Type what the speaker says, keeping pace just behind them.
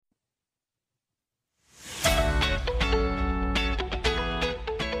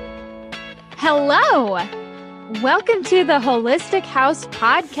Hello! Welcome to the Holistic House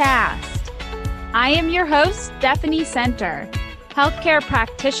Podcast. I am your host, Stephanie Center, healthcare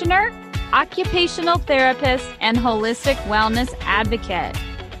practitioner, occupational therapist, and holistic wellness advocate.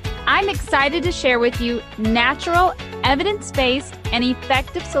 I'm excited to share with you natural, evidence-based, and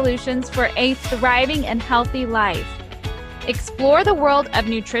effective solutions for a thriving and healthy life. Explore the world of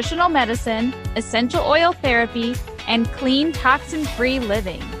nutritional medicine, essential oil therapy, and clean, toxin-free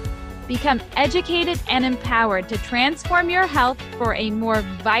living. Become educated and empowered to transform your health for a more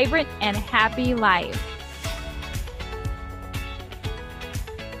vibrant and happy life.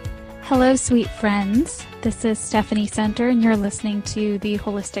 Hello, sweet friends. This is Stephanie Center, and you're listening to the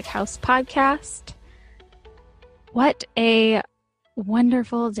Holistic House Podcast. What a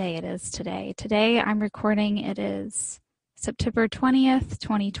wonderful day it is today. Today I'm recording. It is September 20th,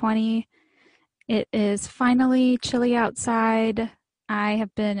 2020. It is finally chilly outside. I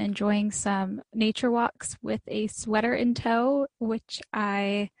have been enjoying some nature walks with a sweater in tow, which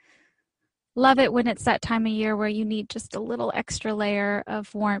I love it when it's that time of year where you need just a little extra layer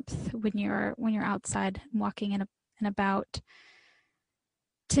of warmth when you're outside and walking in and about.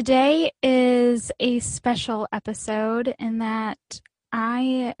 Today is a special episode in that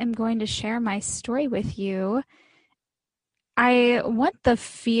I am going to share my story with you. I want the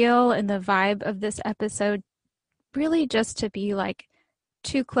feel and the vibe of this episode really just to be like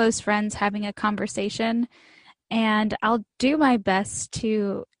two close friends having a conversation, and I'll do my best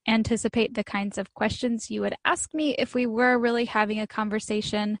to anticipate the kinds of questions you would ask me if we were really having a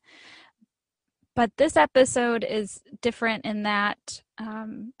conversation. But this episode is different in that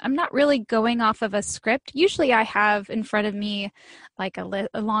I'm not really going off of a script. Usually I have in front of me like a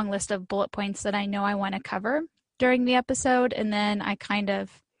long list of bullet points that I know I want to cover during the episode, and then I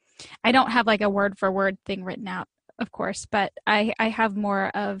don't have like a word for word thing written out, of course, but I have more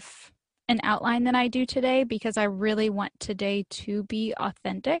of an outline than I do today because I really want today to be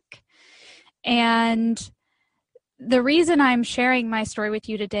authentic. And the reason I'm sharing my story with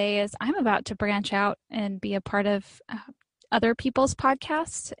you today is I'm about to branch out and be a part of other people's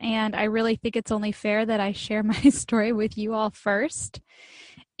podcasts, and I really think it's only fair that I share my story with you all first.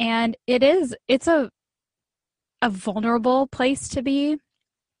 And it's a vulnerable place to be.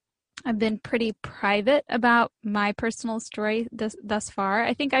 I've been pretty private about my personal story thus far.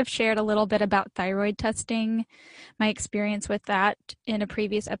 I think I've shared a little bit about thyroid testing, my experience with that in a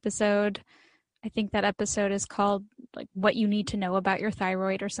previous episode. I think that episode is called like What You Need to Know About Your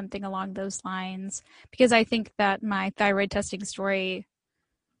Thyroid or something along those lines, because I think that my thyroid testing story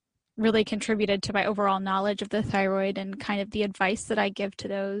really contributed to my overall knowledge of the thyroid and kind of the advice that I give to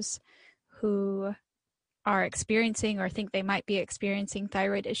those who are experiencing or think they might be experiencing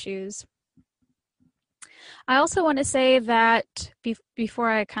thyroid issues. I also want to say that before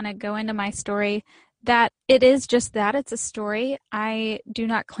I kind of go into my story, that it is just that, it's a story. I do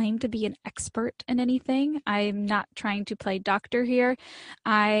not claim to be an expert in anything. I'm not trying to play doctor here.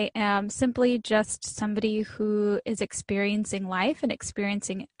 I am simply just somebody who is experiencing life and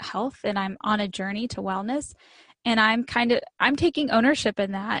experiencing health, and I'm on a journey to wellness, and I'm taking ownership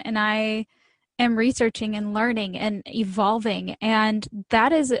in that, and I am researching and learning and evolving, and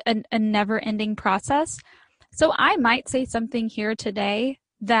that is a never-ending process. So I might say something here today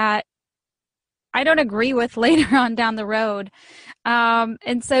that I don't agree with later on down the road.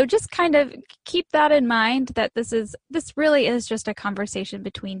 And so just kind of keep that in mind, that this really is just a conversation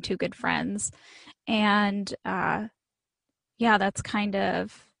between two good friends. And that's kind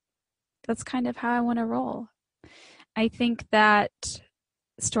of how I want to roll. I think that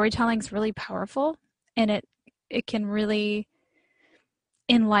storytelling is really powerful, and it can really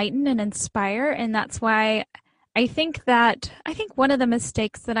enlighten and inspire, and that's why I think one of the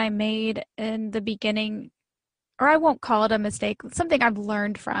mistakes that I made in the beginning, or I won't call it a mistake, something I've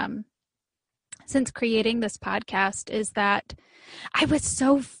learned from since creating this podcast, is that I was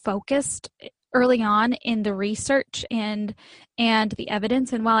so focused early on in the research and the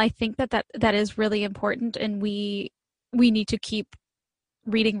evidence, and while I think that is really important, and we need to keep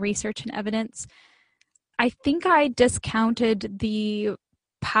reading research and evidence, I think I discounted the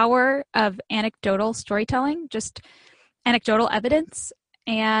power of anecdotal storytelling, just anecdotal evidence.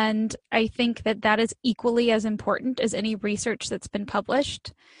 And I think that is equally as important as any research that's been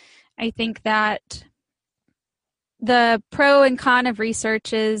published. I think that the pro and con of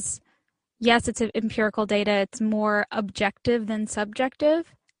research is, yes, it's empirical data. It's more objective than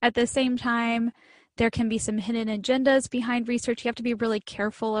subjective. At the same time, there can be some hidden agendas behind research. You have to be really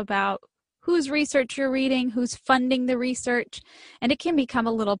careful about whose research you're reading, who's funding the research, and it can become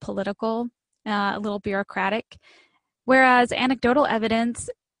a little political, a little bureaucratic. Whereas anecdotal evidence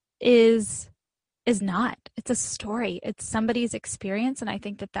is is not. It's a story. It's somebody's experience. And I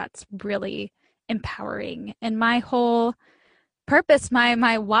think that that's really empowering. And my whole purpose,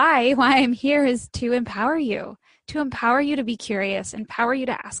 my why I'm here is to empower you to be curious, empower you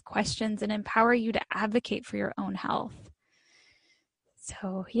to ask questions, and empower you to advocate for your own health.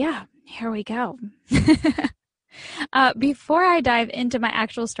 So yeah, here we go. Before I dive into my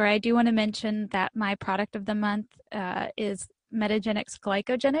actual story, I do want to mention that my product of the month is Metagenics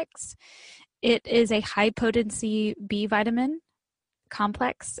Glycogenics. It is a high potency B vitamin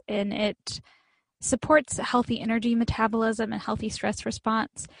complex, and it supports healthy energy metabolism and healthy stress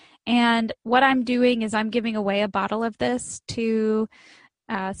response. And what I'm doing is I'm giving away a bottle of this to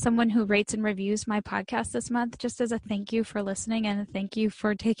someone who rates and reviews my podcast this month, just as a thank you for listening and a thank you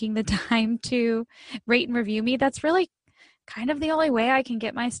for taking the time to rate and review me. That's really kind of the only way I can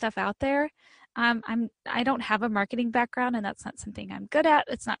get my stuff out there. I don't have a marketing background, and that's not something I'm good at.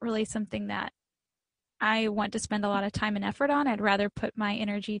 It's not really something that I want to spend a lot of time and effort on. I'd rather put my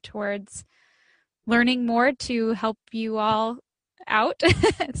energy towards learning more to help you all out.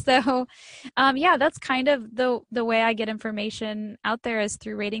 So yeah, that's kind of the way I get information out there, is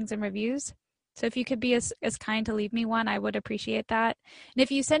through ratings and reviews. So if you could be as kind to leave me one, I would appreciate that. And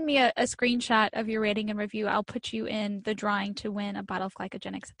if you send me a screenshot of your rating and review, I'll put you in the drawing to win a bottle of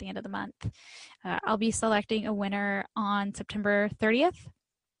Glycogenics at the end of the month. I'll be selecting a winner on September 30th.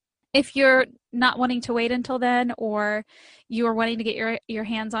 If you're not wanting to wait until then, or you are wanting to get your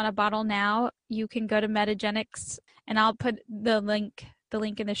hands on a bottle now, you can go to Metagenics, and I'll put the link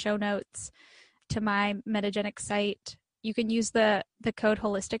in the show notes to my Metagenics site. You can use the code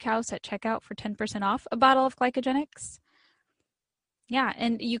Holistic House at checkout for 10% off a bottle of Glycogenics. Yeah,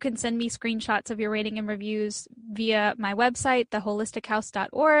 and you can send me screenshots of your rating and reviews via my website,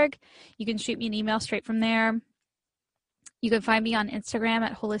 theholistichouse.org. You can shoot me an email straight from there. You can find me on Instagram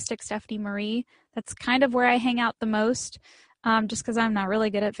at Holistic Stephanie Marie. That's kind of where I hang out the most, just because I'm not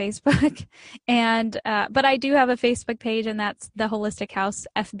really good at Facebook. And but I do have a Facebook page, and that's the Holistic House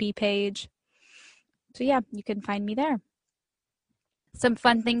FB page. So yeah, you can find me there. Some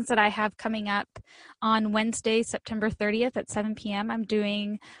fun things that I have coming up on Wednesday, September 30th at 7 p.m. I'm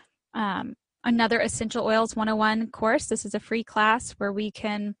doing another Essential Oils 101 course. This is a free class where we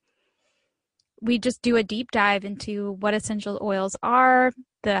just do a deep dive into what essential oils are,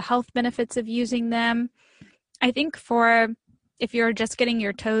 the health benefits of using them. I think if you're just getting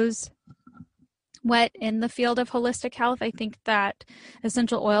your toes wet in the field of holistic health, I think that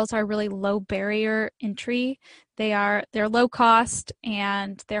essential oils are really low barrier entry. They're low cost,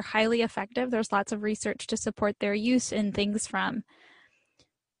 and they're highly effective. There's lots of research to support their use in things from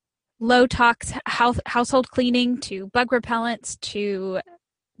low tox household cleaning to bug repellents to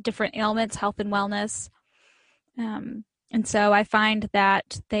different ailments, health and wellness. And so I find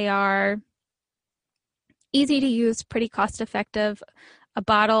that they are easy to use, pretty cost effective. A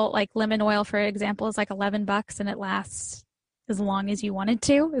bottle like lemon oil, for example, is like $11, and it lasts as long as you wanted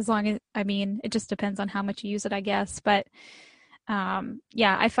to. It just depends on how much you use it, I guess. But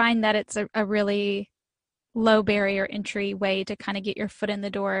yeah, I find that it's a really low barrier entry way to kind of get your foot in the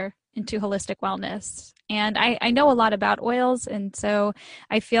door into holistic wellness. And I know a lot about oils, and so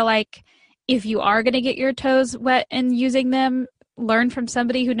I feel like if you are going to get your toes wet in using them, learn from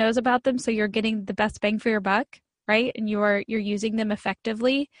somebody who knows about them, so you're getting the best bang for your buck, right? And you're using them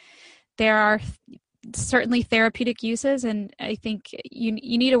effectively. There are certainly therapeutic uses, and I think you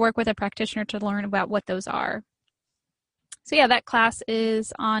need to work with a practitioner to learn about what those are. So yeah, that class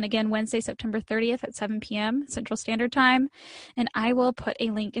is on, again, Wednesday, September 30th at 7 p.m. Central Standard Time, and I will put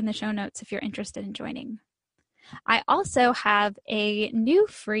a link in the show notes if you're interested in joining. I also have a new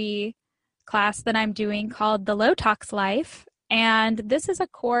free class that I'm doing called The Low Tox Life, and this is a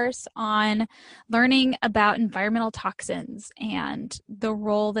course on learning about environmental toxins and the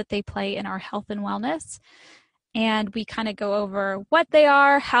role that they play in our health and wellness. And we kind of go over what they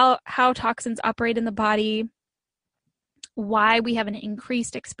are, how toxins operate in the body, why we have an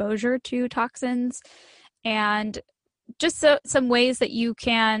increased exposure to toxins, and just some ways that you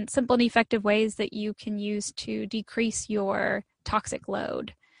can, simple and effective ways that you can use to decrease your toxic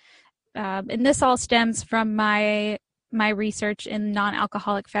load. And this all stems from my research in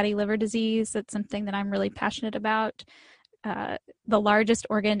non-alcoholic fatty liver disease. That's something that I'm really passionate about. The largest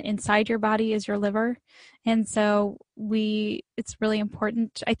organ inside your body is your liver, and so it's really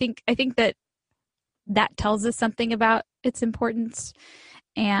important. I think that tells us something about its importance,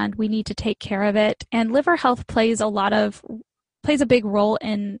 and we need to take care of it. And liver health plays a big role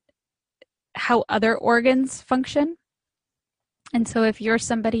in how other organs function. And so if you're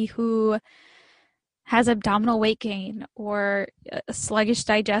somebody who has abdominal weight gain or a sluggish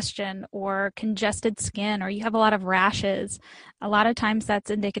digestion or congested skin, or you have a lot of rashes, a lot of times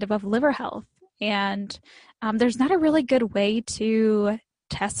that's indicative of liver health. And there's not a really good way to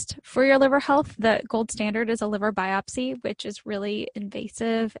test for your liver health. The gold standard is a liver biopsy, which is really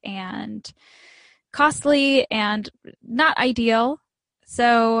invasive and costly and not ideal.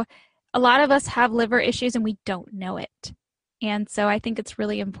 So a lot of us have liver issues and we don't know it. And so I think it's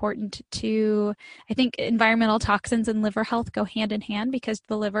really important I think environmental toxins and liver health go hand in hand, because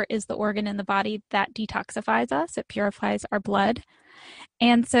the liver is the organ in the body that detoxifies us. It purifies our blood.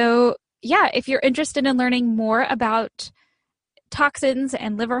 And so, yeah, if you're interested in learning more about toxins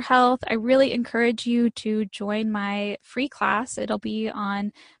and liver health, I really encourage you to join my free class. It'll be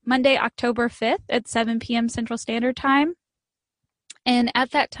on Monday, October 5th at 7 p.m. Central Standard Time. And at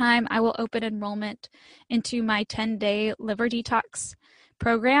that time, I will open enrollment into my 10-day liver detox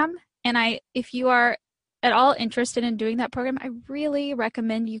program. And if you are at all interested in doing that program, I really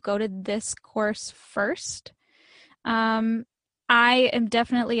recommend you go to this course first. I am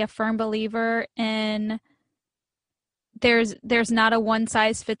definitely a firm believer in there's not a one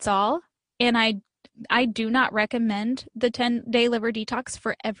size fits all, and I do not recommend the 10-day liver detox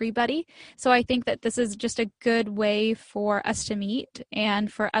for everybody. So I think that this is just a good way for us to meet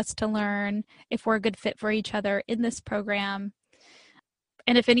and for us to learn if we're a good fit for each other in this program.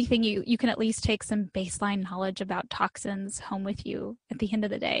 And if anything, you can at least take some baseline knowledge about toxins home with you at the end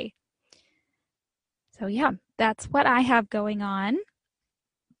of the day. So yeah, that's what I have going on.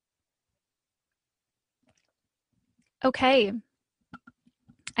 Okay.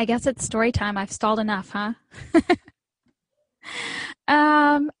 I guess it's story time. I've stalled enough, huh?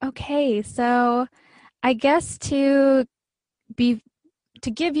 Okay, so I guess to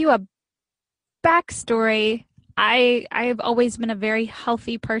give you a backstory, I've always been a very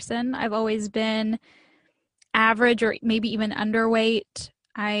healthy person. I've always been average or maybe even underweight.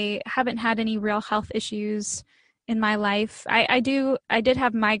 I haven't had any real health issues in my life. I did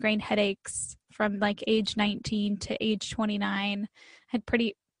have migraine headaches from like age 19 to age 29. I had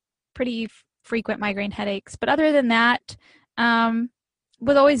pretty frequent migraine headaches, but other than that,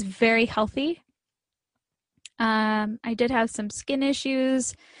 was always very healthy. I did have some skin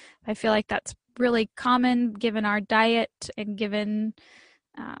issues. I feel like that's really common given our diet and given,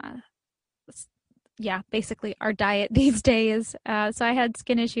 basically our diet these days. So I had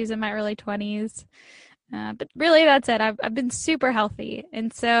skin issues in my early 20s. But really, that's it. I've been super healthy.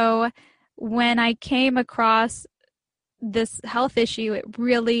 And so when I came across this health issue, it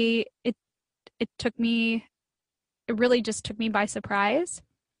really just took me by surprise.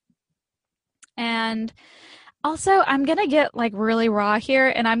 And also, I'm going to get like really raw here,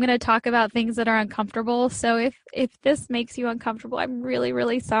 and I'm going to talk about things that are uncomfortable. So if this makes you uncomfortable, I'm really,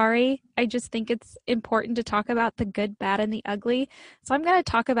 really sorry. I just think it's important to talk about the good, bad, and the ugly. So I'm going to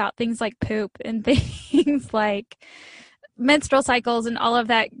talk about things like poop and things like menstrual cycles and all of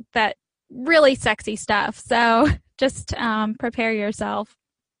that really sexy stuff. So just prepare yourself.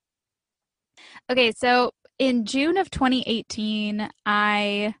 Okay, so in June of 2018,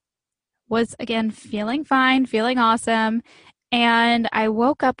 I was again feeling fine, feeling awesome, and I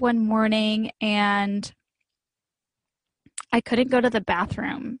woke up one morning and I couldn't go to the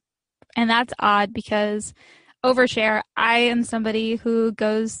bathroom. And that's odd because overshare, I am somebody who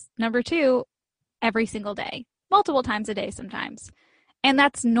goes number 2 every single day, multiple times a day sometimes. And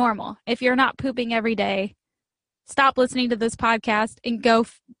that's normal. If you're not pooping every day, stop listening to this podcast and go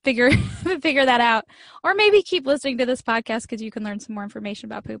figure that out. Or maybe keep listening to this podcast because you can learn some more information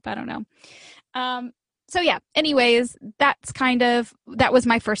about poop. I don't know. So yeah, anyways, that was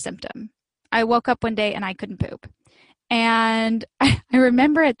my first symptom. I woke up one day and I couldn't poop. And I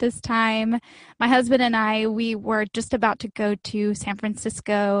remember at this time, my husband and we were just about to go to San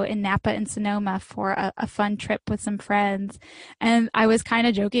Francisco and Napa and Sonoma for a fun trip with some friends. And I was kind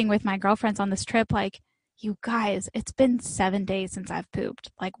of joking with my girlfriends on this trip, like, you guys, it's been 7 days since I've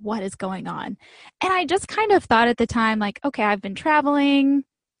pooped. Like, what is going on? And I just kind of thought at the time, like, okay, I've been traveling.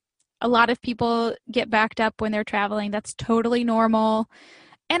 A lot of people get backed up when they're traveling. That's totally normal.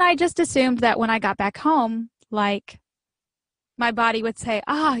 And I just assumed that when I got back home, like, my body would say,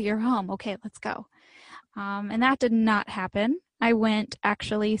 you're home. Okay, let's go. And that did not happen. I went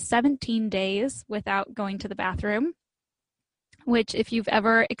actually 17 days without going to the bathroom, which if you've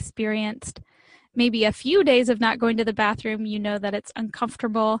ever experienced maybe a few days of not going to the bathroom, you know that it's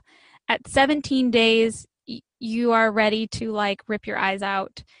uncomfortable. At 17 days, you are ready to like rip your eyes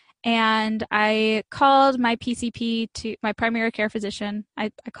out. And I called my PCP, to my primary care physician.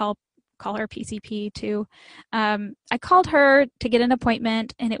 I call call her PCP too. I called her to get an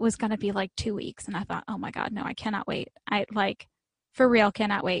appointment, and it was going to be like 2 weeks. And I thought, oh my God, no, I cannot wait. I for real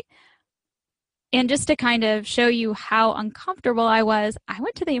cannot wait. And just to kind of show you how uncomfortable I was, I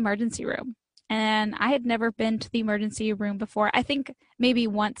went to the emergency room. And I had never been to the emergency room before. I think maybe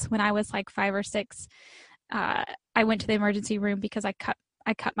once when I was like 5 or 6, I went to the emergency room because I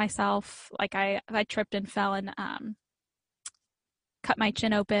cut myself. Like I tripped and fell and cut my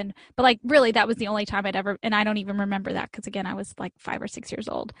chin open. But like really, that was the only time I'd ever, and I don't even remember that because again, I was like 5 or 6 years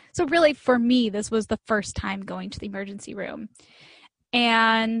old. So really, for me, this was the first time going to the emergency room.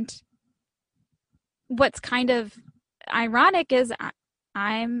 And what's kind of ironic is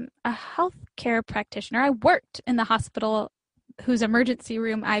I'm a healthcare practitioner. I worked in the hospital whose emergency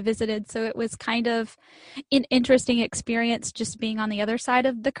room I visited, so it was kind of an interesting experience just being on the other side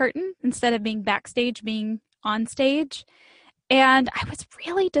of the curtain instead of being backstage, being on stage. And I was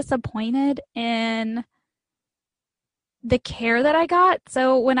really disappointed in the care that I got.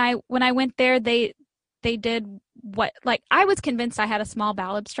 So when I went there, they did what, like, I was convinced I had a small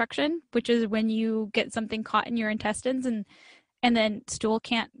bowel obstruction, which is when you get something caught in your intestines and then stool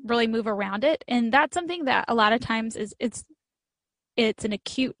can't really move around it. And that's something that a lot of times it's an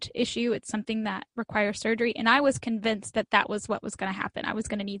acute issue. It's something that requires surgery. And I was convinced that was what was going to happen. I was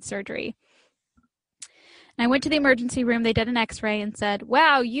going to need surgery. And I went to the emergency room. They did an x-ray and said,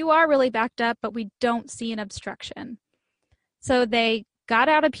 wow, you are really backed up, but we don't see an obstruction. So they got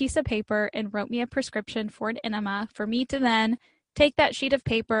out a piece of paper and wrote me a prescription for an enema for me to then take that sheet of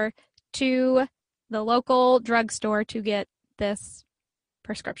paper to the local drugstore to get this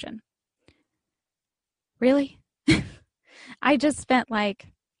prescription. Really? I just spent like,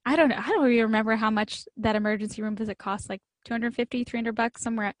 I don't even remember how much that emergency room visit cost, like $250, $300,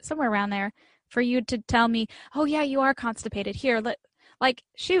 somewhere around there, for you to tell me, oh yeah, you are constipated. Here, like,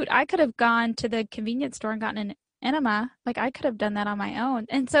 shoot, I could have gone to the convenience store and gotten an enema. Like, I could have done that on my own.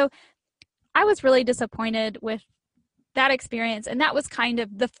 And so I was really disappointed with that experience. And that was kind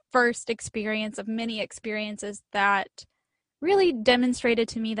of the first experience of many experiences that really demonstrated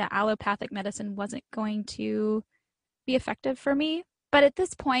to me that allopathic medicine wasn't going to be effective for me. But at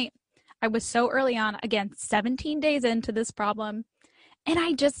this point, I was so early on, again, 17 days into this problem, and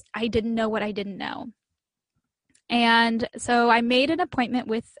I didn't know what I didn't know. And so I made an appointment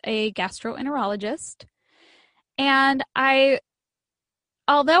with a gastroenterologist. And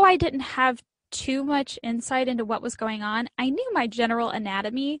although I didn't have too much insight into what was going on, I knew my general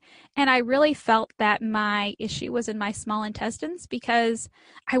anatomy, and I really felt that my issue was in my small intestines because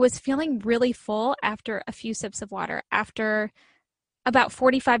I was feeling really full after a few sips of water. After about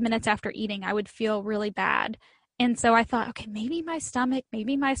 45 minutes after eating, I would feel really bad. And so I thought, okay, maybe my stomach,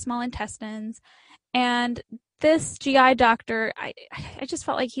 maybe my small intestines. And this GI doctor, I just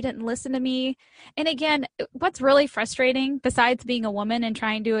felt like he didn't listen to me. And again, what's really frustrating, besides being a woman and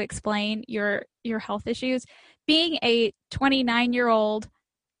trying to explain your health issues, being a 29-year-old,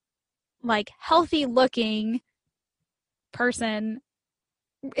 like, healthy looking person,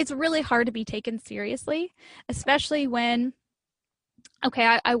 it's really hard to be taken seriously, especially when,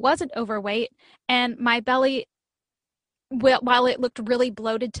 okay, I wasn't overweight, and my belly, while it looked really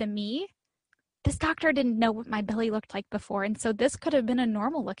bloated to me, this doctor didn't know what my belly looked like before. And so this could have been a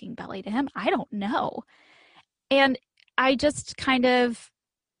normal looking belly to him. I don't know. And I just kind of,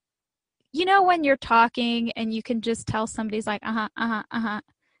 when you're talking and you can just tell somebody's like, that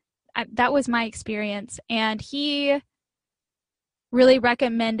was my experience. And he really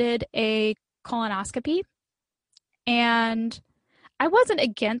recommended a colonoscopy. And I wasn't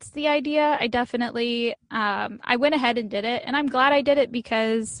against the idea. I definitely, I went ahead and did it. And I'm glad I did it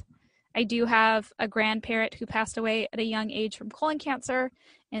because I do have a grandparent who passed away at a young age from colon cancer.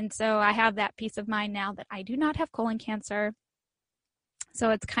 And so I have that peace of mind now that I do not have colon cancer. So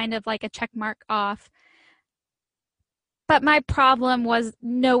it's kind of like a check mark off. But my problem was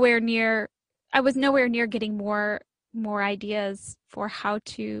nowhere near getting more ideas for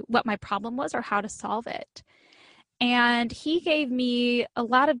what my problem was or how to solve it. And he gave me a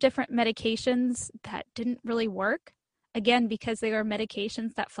lot of different medications that didn't really work. Again, because they were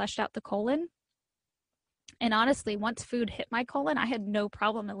medications that flushed out the colon. And honestly, once food hit my colon, I had no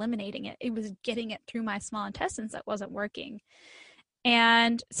problem eliminating it. It was getting it through my small intestines that wasn't working.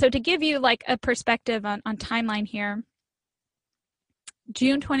 And so to give you like a perspective on timeline here,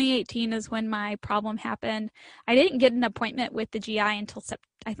 June 2018 is when my problem happened. I didn't get an appointment with the GI until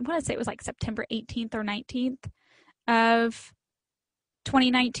I want to say it was like September 18th or 19th of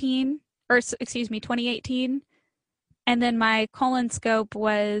 2019, or excuse me, 2018. And then my colon scope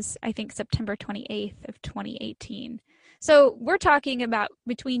was, I think, September 28th of 2018. So we're talking about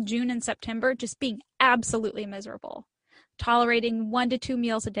between June and September just being absolutely miserable, tolerating 1 to 2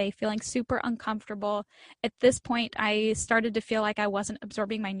 meals a day, feeling super uncomfortable. At this point, I started to feel like I wasn't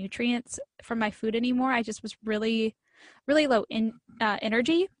absorbing my nutrients from my food anymore. I just was really, really low in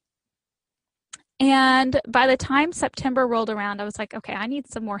energy. And by the time September rolled around, I was like, okay, I need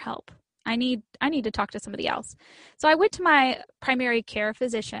some more help. I need to talk to somebody else. So I went to my primary care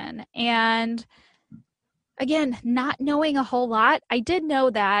physician, and again, not knowing a whole lot, I did know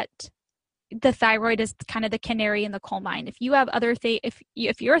that the thyroid is kind of the canary in the coal mine. If you have other if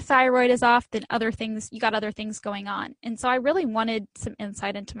your thyroid is off, then you got other things going on. And so I really wanted some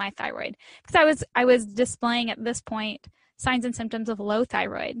insight into my thyroid, because I was displaying at this point signs and symptoms of low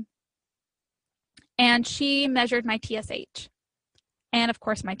thyroid. And she measured my TSH. And of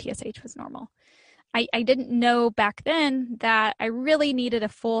course, my TSH was normal. I didn't know back then that I really needed a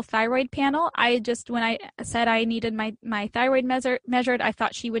full thyroid panel. When I said I needed my thyroid measured, I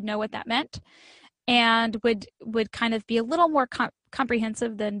thought she would know what that meant and would kind of be a little more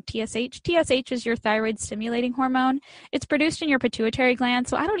comprehensive than TSH. TSH is your thyroid stimulating hormone. It's produced in your pituitary gland,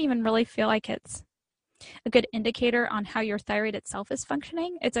 so I don't even really feel like it's a good indicator on how your thyroid itself is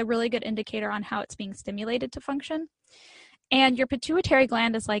functioning. It's a really good indicator on how it's being stimulated to function. And your pituitary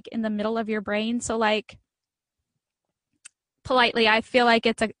gland is like in the middle of your brain. So like politely, I feel like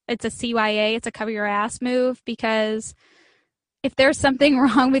it's a CYA, it's a cover your ass move, because if there's something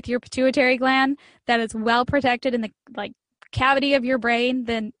wrong with your pituitary gland that is well protected in the like cavity of your brain,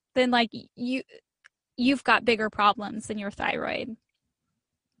 then like you've got bigger problems than your thyroid.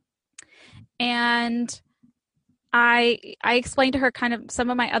 And I explained to her kind of some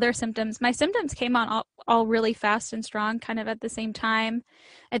of my other symptoms. My symptoms came on all really fast and strong, kind of at the same time.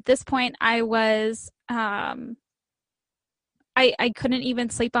 At this point, I was, I couldn't even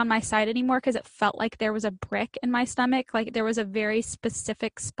sleep on my side anymore because it felt like there was a brick in my stomach. Like there was a very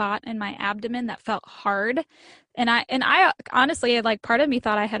specific spot in my abdomen that felt hard. And I honestly, like part of me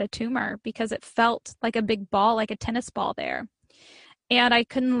thought I had a tumor because it felt like a big ball, like a tennis ball there. And I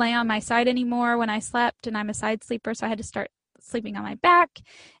couldn't lay on my side anymore when I slept, and I'm a side sleeper, so I had to start sleeping on my back,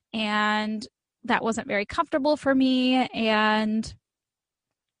 and that wasn't very comfortable for me. And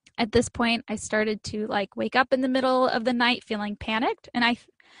at this point, I started to like wake up in the middle of the night feeling panicked, and I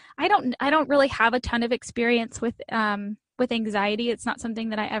don't really have a ton of experience with anxiety. It's not something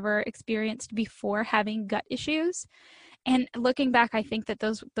that I ever experienced before having gut issues. And looking back, I think that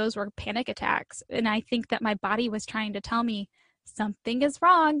those were panic attacks, and I think that my body was trying to tell me something is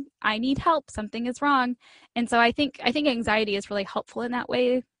wrong. I need help. Something is wrong. And so I think anxiety is really helpful in that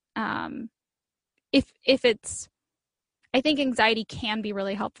way. I think anxiety can be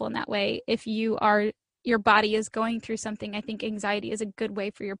really helpful in that way. If your body is going through something, I think anxiety is a good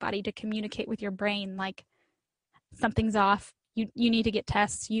way for your body to communicate with your brain, like something's off. You need to get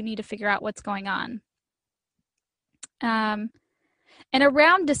tests. You need to figure out what's going on. And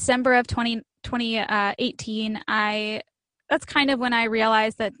around December of 2018, that's kind of when I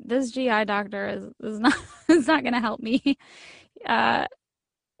realized that this GI doctor is not going to help me.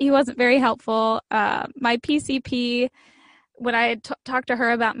 He wasn't very helpful. My PCP, when I talked to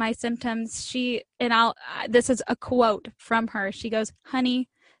her about my symptoms, this is a quote from her. She goes, "Honey,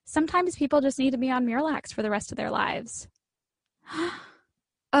 sometimes people just need to be on Miralax for the rest of their lives."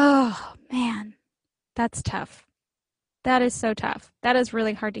 Oh man, that's tough. That is so tough. That is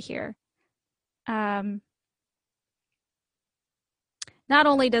really hard to hear. Not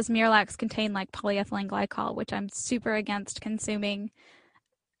only does Miralax contain like polyethylene glycol, which I'm super against consuming,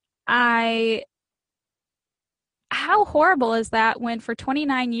 how horrible is that when for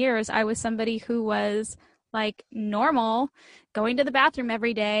 29 years I was somebody who was like normal, going to the bathroom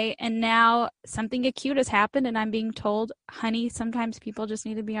every day, and now something acute has happened and I'm being told, honey, sometimes people just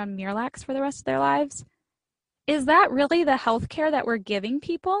need to be on Miralax for the rest of their lives? Is that really the healthcare that we're giving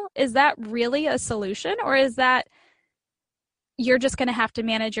people? Is that really a solution? Or is that you're just going to have to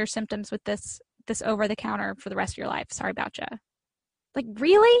manage your symptoms with this over the counter for the rest of your life? Sorry about you. Like,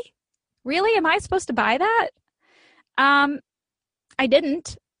 really? Really? Am I supposed to buy that? I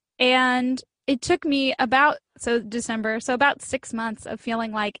didn't. And it took me about 6 months of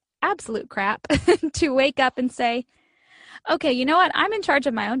feeling like absolute crap to wake up and say, okay, you know what? I'm in charge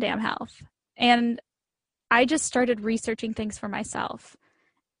of my own damn health. And I just started researching things for myself.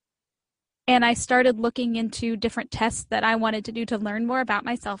 And I started looking into different tests that I wanted to do to learn more about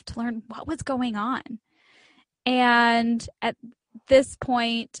myself, to learn what was going on. And at this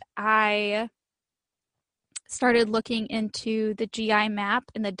point, I started looking into the GI map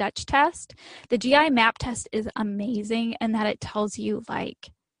and the Dutch test. The GI map test is amazing in that it tells you like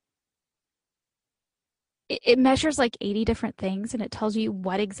it measures like 80 different things, and it tells you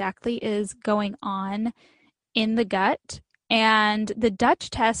what exactly is going on in the gut. And the Dutch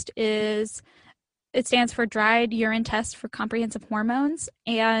test is, it stands for Dried Urine Test for Comprehensive Hormones.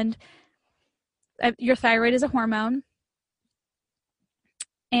 And your thyroid is a hormone,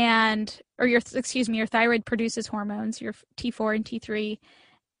 your thyroid produces hormones, your T4 and T3.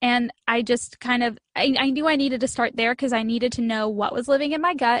 And I just I knew I needed to start there because I needed to know what was living in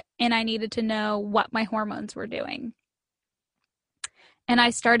my gut, and I needed to know what my hormones were doing. And I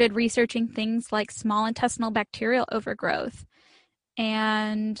started researching things like small intestinal bacterial overgrowth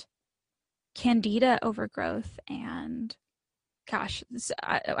and candida overgrowth. And gosh,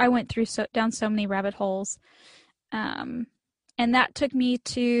 I went through down so many rabbit holes. And that took me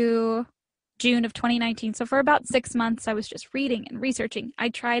to June of 2019. So for about 6 months, I was just reading and researching. I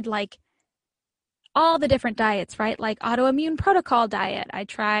tried like all the different diets, right? Like autoimmune protocol diet. I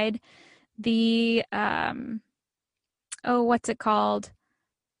tried the, what's it called?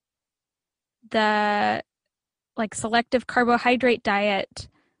 The like selective carbohydrate diet.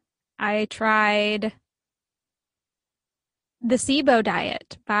 I tried the SIBO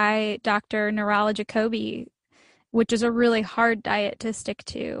diet by Dr. Nirala Jacobi, which is a really hard diet to stick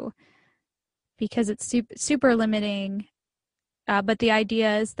to because it's super limiting. But the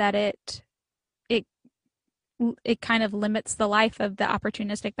idea is that it kind of limits the life of the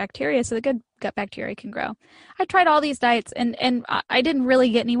opportunistic bacteria so the good gut bacteria can grow. I tried all these diets and I didn't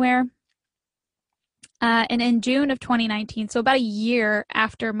really get anywhere. And in June of 2019, so about a year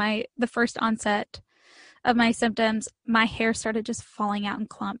after the first onset of my symptoms, my hair started just falling out in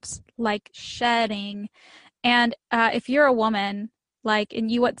clumps, like shedding. And if you're a woman, like, and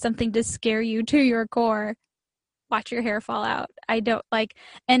you want something to scare you to your core, watch your hair fall out.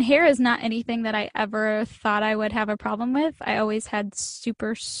 And hair is not anything that I ever thought I would have a problem with. I always had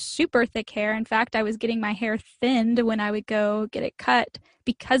super, super thick hair. In fact, I was getting my hair thinned when I would go get it cut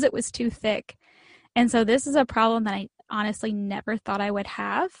because it was too thick. And so this is a problem that I honestly never thought I would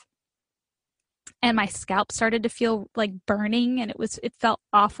have. And my scalp started to feel like burning, and it felt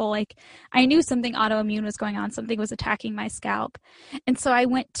awful. Like I knew something autoimmune was going on. Something was attacking my scalp. And so I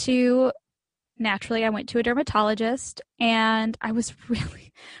went to a dermatologist, and I was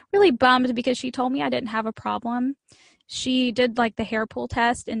really, really bummed because she told me I didn't have a problem. She did like the hair pull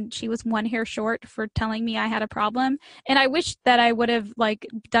test, and she was one hair short for telling me I had a problem. And I wish that I would have like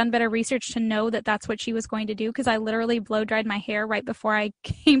done better research to know that that's what she was going to do, because I literally blow dried my hair right before I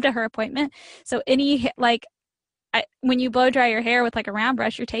came to her appointment. So when you blow dry your hair with like a round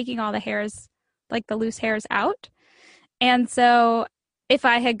brush, you're taking all the hairs, like the loose hairs out. And so if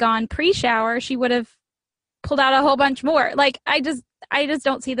I had gone pre-shower, she would have pulled out a whole bunch more. Like I just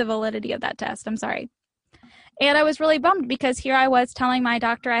don't see the validity of that test. I'm sorry. And I was really bummed because here I was telling my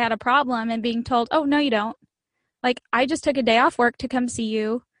doctor I had a problem and being told, oh, no, you don't. Like, I just took a day off work to come see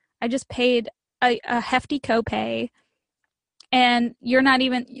you. I just paid a hefty copay. And you're not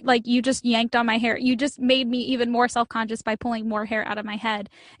even, like, you just yanked on my hair. You just made me even more self-conscious by pulling more hair out of my head.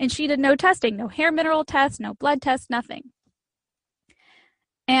 And she did no testing, no hair mineral test, no blood test, nothing.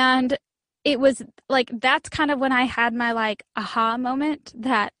 And it was like, that's kind of when I had my like aha moment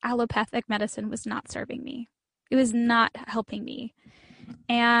that allopathic medicine was not serving me. It was not helping me.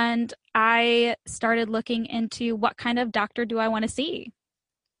 And I started looking into what kind of doctor do I want to see.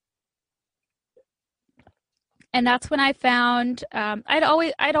 And that's when I found, I'd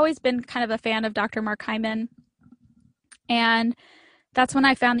always been kind of a fan of Dr. Mark Hyman. And that's when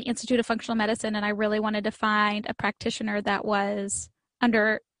I found the Institute of Functional Medicine, and I really wanted to find a practitioner that was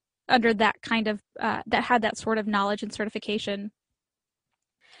under that kind of, that had that sort of knowledge and certification.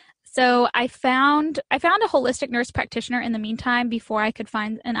 So I found a holistic nurse practitioner in the meantime before I could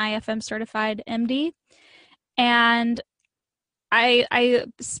find an IFM certified MD. And I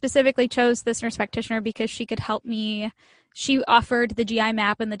specifically chose this nurse practitioner because she could help me. She offered the GI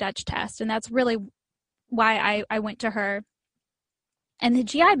map and the Dutch test, and that's really why I went to her. And the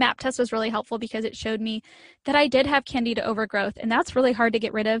GI map test was really helpful because it showed me that I did have candida overgrowth, and that's really hard to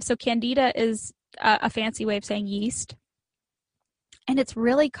get rid of. So candida is a fancy way of saying yeast. And it's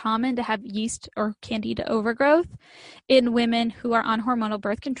really common to have yeast or candida overgrowth in women who are on hormonal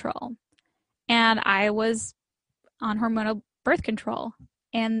birth control. And I was on hormonal birth control.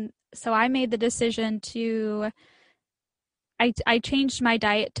 And so I made the decision I changed my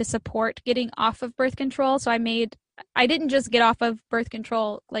diet to support getting off of birth control. So I didn't just get off of birth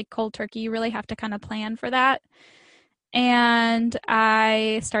control like cold turkey. You really have to kind of plan for that. And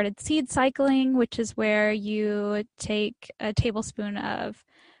I started seed cycling, which is where you take a tablespoon of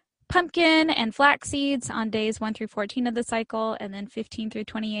pumpkin and flax seeds on days 1 through 14 of the cycle, and then 15 through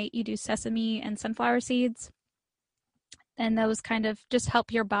 28 you do sesame and sunflower seeds. And those kind of just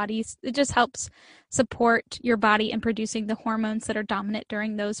help your bodies. It just helps support your body in producing the hormones that are dominant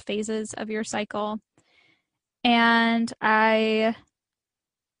during those phases of your cycle. And I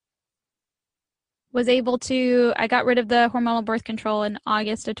got rid of the hormonal birth control in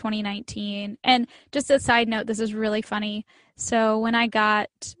August of 2019. And just a side note, this is really funny. So when I got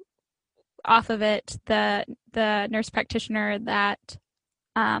off of it, the nurse practitioner that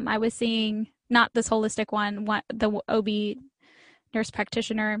I was seeing, not this holistic one, the OB nurse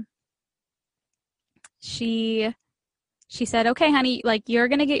practitioner, she said, okay, honey, like you're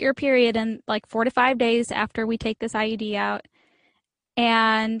going to get your period in like 4 to 5 days after we take this IUD out.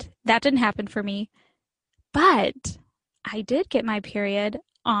 And that didn't happen for me. But I did get my period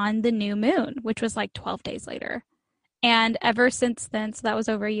on the new moon, which was like 12 days later. And ever since then, so that was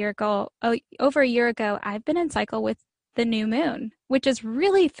over a year ago, I've been in cycle with the new moon, which is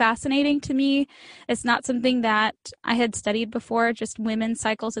really fascinating to me. It's not something that I had studied before, just women's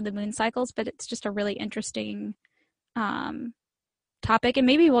cycles and the moon cycles, but it's just a really interesting topic. And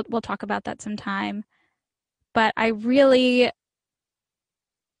maybe we'll talk about that sometime. But I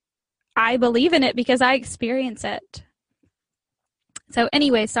believe in it because I experience it. So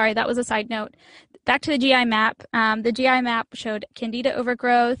anyway, sorry, that was a side note. Back to the GI map. The GI map showed Candida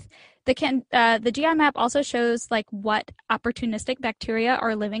overgrowth. The GI map also shows like what opportunistic bacteria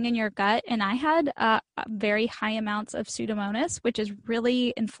are living in your gut. And I had very high amounts of Pseudomonas, which is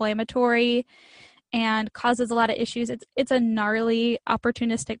really inflammatory and causes a lot of issues. It's a gnarly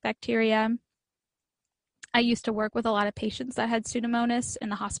opportunistic bacteria. I used to work with a lot of patients that had Pseudomonas in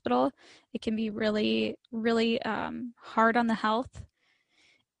the hospital. It can be really, really hard on the health.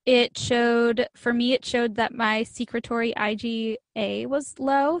 It showed that my secretory IgA was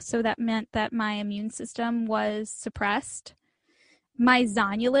low, so that meant that my immune system was suppressed. My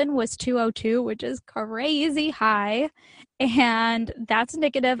zonulin was 202, which is crazy high, and that's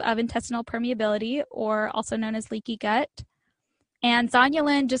indicative of intestinal permeability, or also known as leaky gut. And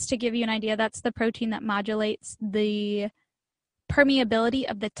zonulin, just to give you an idea, that's the protein that modulates the permeability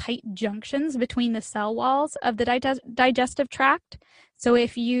of the tight junctions between the cell walls of the digestive tract. So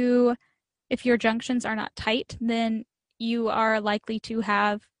if your junctions are not tight, then you are likely to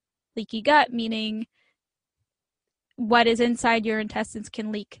have leaky gut, meaning what is inside your intestines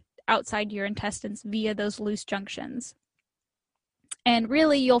can leak outside your intestines via those loose junctions. And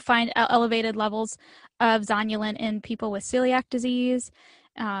really, you'll find elevated levels of zonulin in people with celiac disease,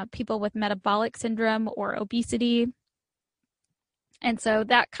 people with metabolic syndrome or obesity. And so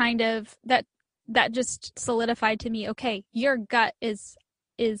that just solidified to me, okay, your gut is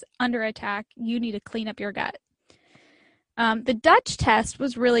under attack. You need to clean up your gut. The Dutch test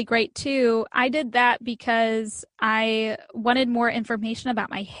was really great too. I did that because I wanted more information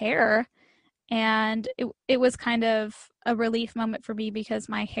about my hair, and it was kind of a relief moment for me because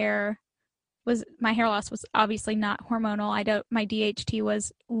my hair loss was obviously not hormonal. My DHT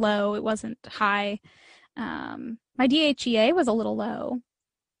was low. It wasn't high. My DHEA was a little low,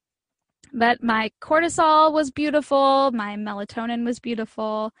 but my cortisol was beautiful. My melatonin was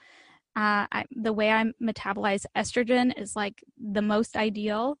beautiful. The way I metabolize estrogen is like the most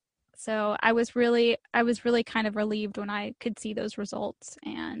ideal. So I was really kind of relieved when I could see those results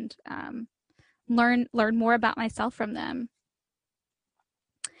and learn more about myself from them.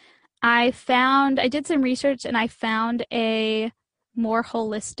 I did some research and I found a more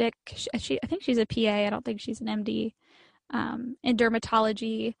holistic, I think she's a PA, I don't think she's an MD, in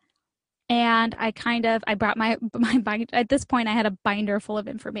dermatology. And I brought my binder. At this point, I had a binder full of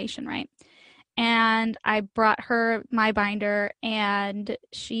information, right? And I brought her my binder, and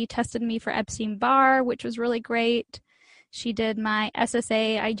she tested me for Epstein-Barr, which was really great. She did my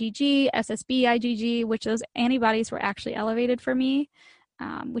SSA IgG, SSB IgG, which those antibodies were actually elevated for me,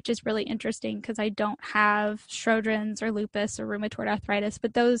 which is really interesting because I don't have Sjogren's or lupus or rheumatoid arthritis,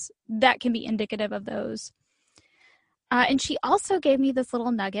 but that can be indicative of those. And she also gave me this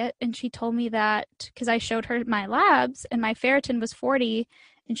little nugget, and she told me that, because I showed her my labs, and my ferritin was 40,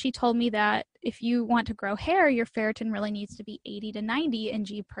 and she told me that if you want to grow hair, your ferritin really needs to be 80 to 90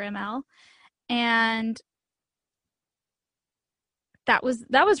 Ng per ml. And that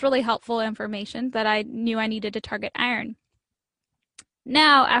was really helpful information that I knew I needed to target iron.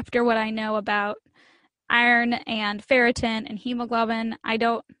 Now, after what I know about iron and ferritin and hemoglobin, I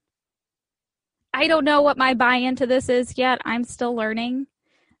don't know what my buy-in to this is yet. I'm still learning.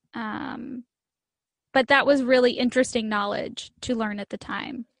 But that was really interesting knowledge to learn at the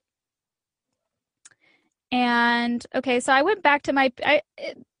time. And okay, so I went back to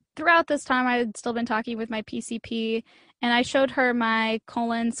throughout this time, I had still been talking with my PCP, and I showed her my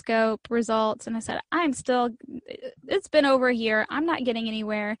colon scope results, and I said, it's been over a year. I'm not getting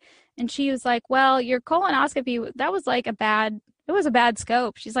anywhere. And she was like, well, your colonoscopy, that was like it was a bad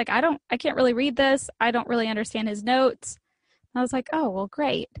scope. She's like, I can't really read this. I don't really understand his notes. I was like, oh, well,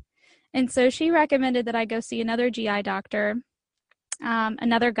 great. And so she recommended that I go see another GI doctor,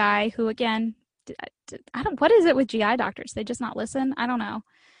 another guy who, again, what is it with GI doctors? They just not listen? I don't know.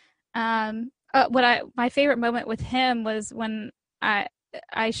 My favorite moment with him was when I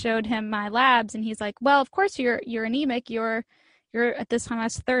showed him my labs, and he's like, well, of course you're anemic. You're at this time I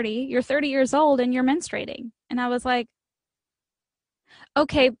was 30. You're 30 years old and you're menstruating. And I was like,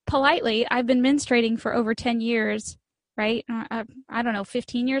 okay, politely, I've been menstruating for over 10 years, right? I don't know,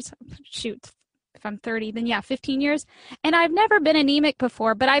 15 years? Shoot, if I'm 30, then yeah, 15 years. And I've never been anemic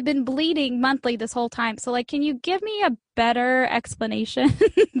before, but I've been bleeding monthly this whole time. So, like, can you give me a better explanation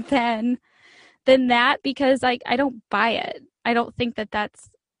than that? Because I don't buy it. I don't think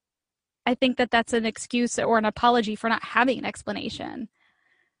I think that that's an excuse or an apology for not having an explanation.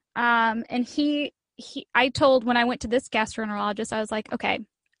 And when I went to this gastroenterologist, I was like, okay,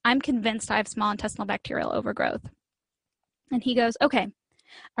 I'm convinced I have small intestinal bacterial overgrowth. And he goes, okay,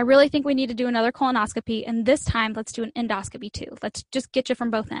 I really think we need to do another colonoscopy, and this time let's do an endoscopy too. Let's just get you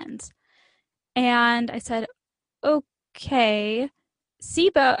from both ends. And I said, okay.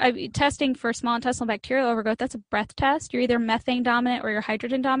 SIBO, testing for small intestinal bacterial overgrowth, that's a breath test. You're either methane dominant or you're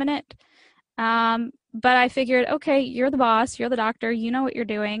hydrogen dominant. But I figured, okay, you're the boss, you're the doctor, you know what you're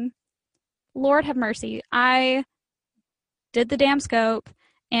doing. Lord have mercy. I did the damn scope,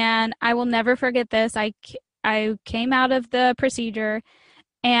 and I will never forget this. I came out of the procedure,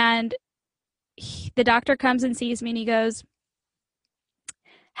 and the doctor comes and sees me, and he goes,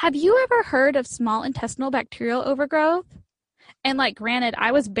 have you ever heard of small intestinal bacterial overgrowth? And, like, granted,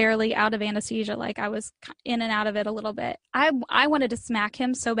 I was barely out of anesthesia. Like, I was in and out of it a little bit. I wanted to smack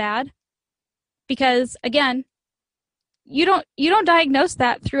him so bad because, again, you don't diagnose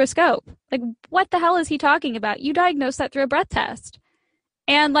that through a scope. Like, what the hell is he talking about? You diagnose that through a breath test.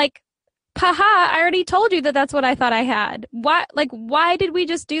 And, like, I already told you that that's what I thought I had. Why did we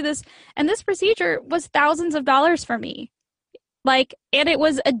just do this? And this procedure was thousands of dollars for me. Like, and it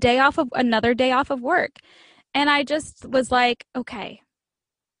was another day off of work. And I just was like, okay,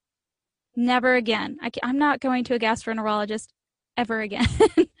 never again. I'm not going to a gastroenterologist ever again.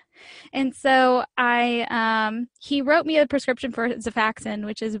 And so he wrote me a prescription for Xifaxan,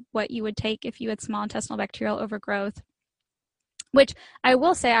 which is what you would take if you had small intestinal bacterial overgrowth, which I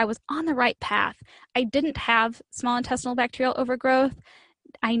will say I was on the right path. I didn't have small intestinal bacterial overgrowth.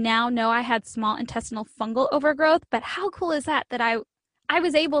 I now know I had small intestinal fungal overgrowth, but how cool is that I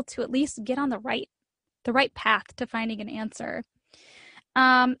was able to at least get on the right path to finding an answer.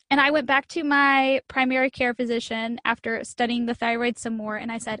 And I went back to my primary care physician after studying the thyroid some more,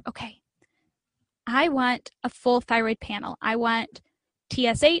 and I said, okay, I want a full thyroid panel. I want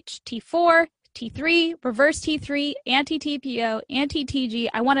TSH, T4, T3, reverse T3, anti-TPO, anti-TG.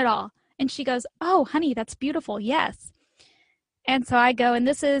 I want it all. And she goes, oh, honey, that's beautiful. Yes. And so I go, and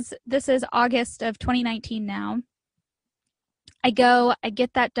this is August of 2019 now. I go, I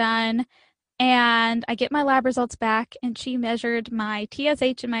get that done, and I get my lab results back, and she measured my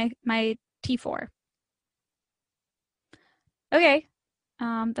TSH and my T4. Okay,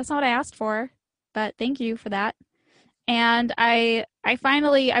 that's not what I asked for, but thank you for that. And I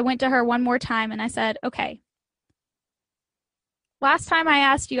went to her one more time, and I said, okay, last time I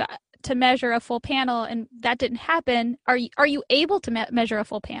asked you to measure a full panel, and that didn't happen. Are you able to measure a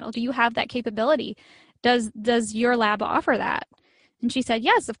full panel? Do you have that capability? Does your lab offer that? And she said,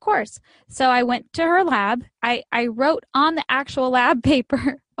 yes, of course. So I went to her lab. I wrote on the actual lab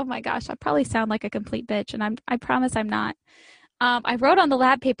paper. Oh my gosh, I probably sound like a complete bitch, and I promise I'm not. I wrote on the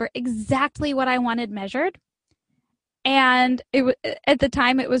lab paper exactly what I wanted measured. And at the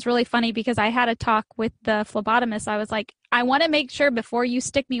time, it was really funny because I had a talk with the phlebotomist. I was like, I want to make sure before you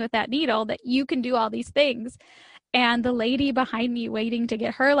stick me with that needle that you can do all these things. And the lady behind me waiting to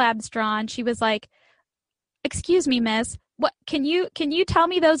get her labs drawn, she was like, excuse me, miss, what can you tell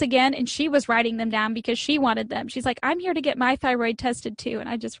me those again? And she was writing them down because she wanted them. She's like, I'm here to get my thyroid tested too. And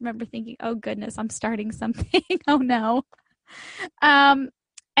I just remember thinking, oh goodness, I'm starting something. Oh no.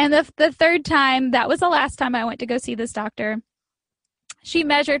 And the third time, that was the last time I went to go see this doctor. She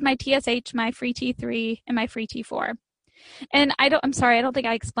measured my TSH, my free T3, and my free T4. And I'm sorry, I don't think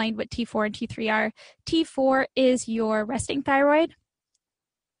I explained what T4 and T3 are. T4 is your resting thyroid.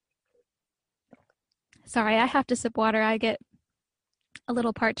 Sorry, I have to sip water. I get a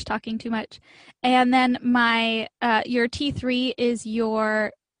little parched talking too much. And then your T3 is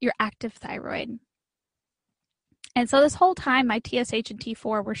your your active thyroid. And so this whole time, my TSH and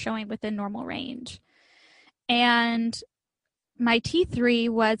T4 were showing within normal range. And my T3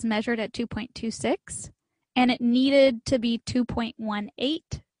 was measured at 2.26, and it needed to be 2.18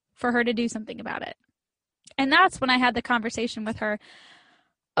 for her to do something about it. And that's when I had the conversation with her.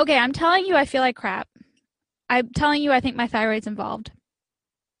 Okay, I'm telling you I feel like crap. I'm telling you I think my thyroid's involved.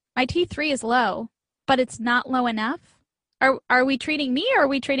 My T3 is low, but it's not low enough. Are we treating me or are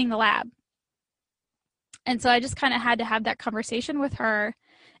we treating the lab? And so I just kind of had to have that conversation with her.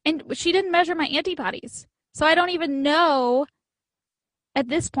 And she didn't measure my antibodies. So I don't even know at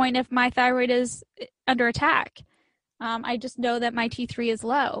this point if my thyroid is under attack. I just know that my T3 is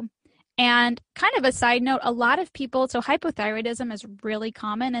low. And kind of a side note, a lot of people, so hypothyroidism is really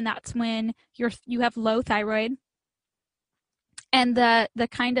common, and that's when you have low thyroid. And the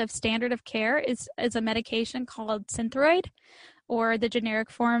kind of standard of care is a medication called Synthroid, or the generic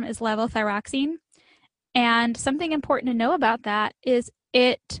form is levothyroxine. And something important to know about that is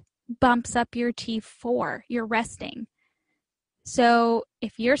it bumps up your T4, your resting. So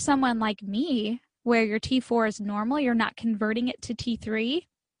if you're someone like me, where your T4 is normal, you're not converting it to T3,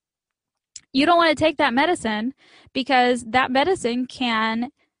 you don't want to take that medicine, because that medicine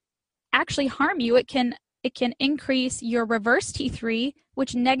can actually harm you. It can increase your reverse T3,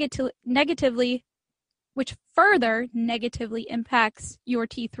 which further negatively impacts your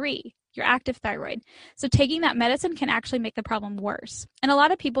T3, your active thyroid. So taking that medicine can actually make the problem worse. And a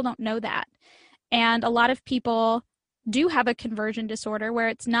lot of people don't know that. And a lot of people do have a conversion disorder where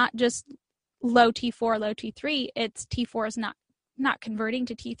it's not just low T4, low T3, it's T4 is not converting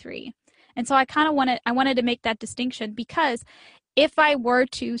to T3. And so I wanted to make that distinction, because if I were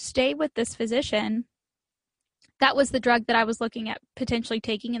to stay with this physician, that was the drug that I was looking at potentially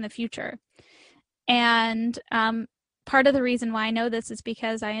taking in the future. And part of the reason why I know this is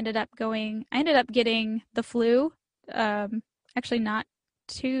because I ended up getting the flu, actually not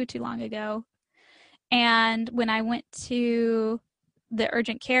too long ago. And when I went to the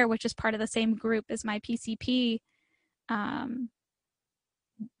urgent care, which is part of the same group as my PCP,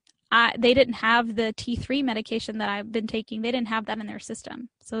 they didn't have the T3 medication that I've been taking. They didn't have that in their system.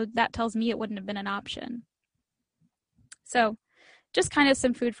 So that tells me it wouldn't have been an option. So just kind of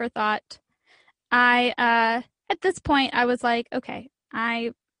some food for thought. At this point, I was like, okay,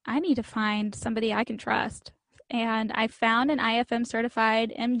 I need to find somebody I can trust. And I found an IFM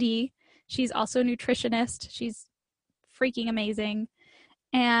certified MD. She's also a nutritionist. She's freaking amazing.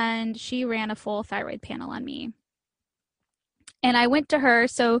 And she ran a full thyroid panel on me. And I went to her.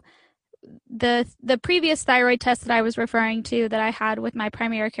 So the previous thyroid test that I was referring to that I had with my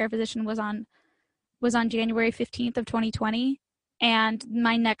primary care physician was on January 15th of 2020. And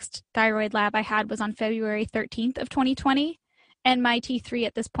my next thyroid lab I had was on February 13th of 2020. And my T3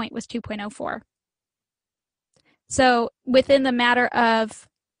 at this point was 2.04. So within the matter of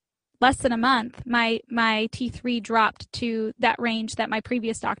less than a month, my T3 dropped to that range that my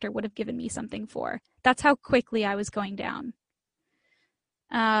previous doctor would have given me something for. That's how quickly I was going down.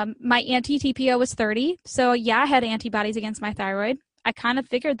 My anti-TPO was 30. So yeah, I had antibodies against my thyroid. I kind of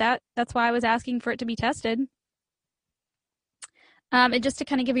figured that. That's why I was asking for it to be tested. And just to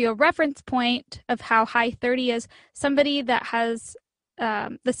kind of give you a reference point of how high 30 is, somebody that has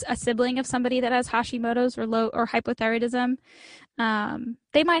a sibling of somebody that has Hashimoto's or hypothyroidism,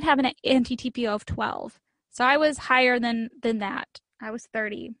 they might have an anti-TPO of 12. So I was higher than that. I was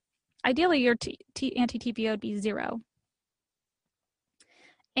 30. Ideally, your anti-TPO would be 0.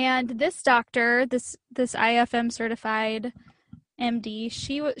 And this doctor, this IFM certified MD,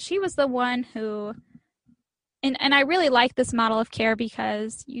 she was the one who, and I really like this model of care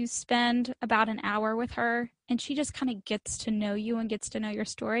because you spend about an hour with her and she just kind of gets to know you and gets to know your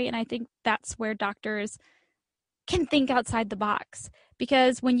story. And I think that's where doctors can think outside the box,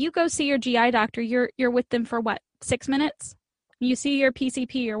 because when you go see your GI doctor, you're with them for what, 6 minutes? You see your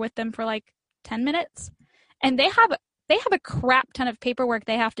PCP, you're with them for like 10 minutes, and they have a crap ton of paperwork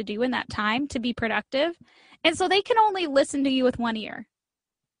they have to do in that time to be productive. And so they can only listen to you with one ear,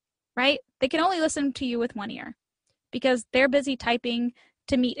 right? They can only listen to you with one ear because they're busy typing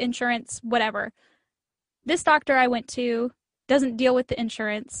to meet insurance, whatever. This doctor I went to doesn't deal with the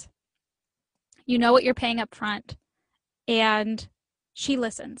insurance. You know what you're paying up front. And she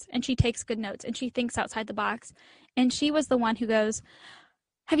listens and she takes good notes and she thinks outside the box. And she was the one who goes,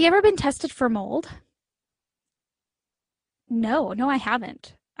 "Have you ever been tested for mold?" No, I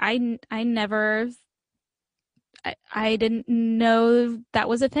haven't. I didn't know that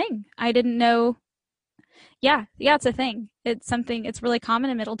was a thing. I didn't know. Yeah, it's a thing. It's really common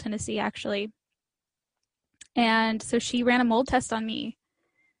in Middle Tennessee, actually. And so she ran a mold test on me.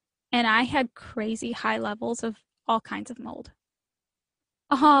 and I had crazy high levels of all kinds of mold.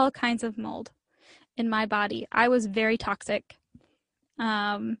 All kinds of mold in my body. I was very toxic.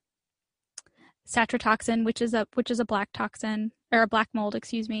 Um, Satrotoxin, which is a black toxin, or a black mold,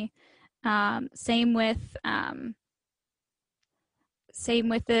 excuse me. Same with the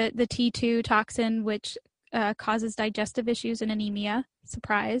T2 toxin, which causes digestive issues and anemia.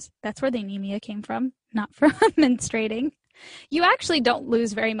 Surprise! That's where the anemia came from, not from menstruating. You actually don't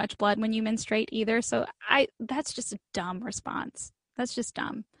lose very much blood when you menstruate either, so that's just a dumb response. That's just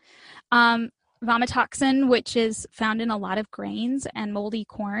dumb. Vomitoxin, which is found in a lot of grains and moldy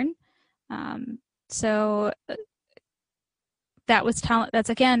corn. So that's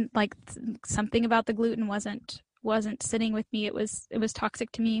again like something about the gluten wasn't sitting with me. It was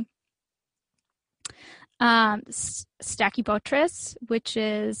toxic to me. Stachybotrys, which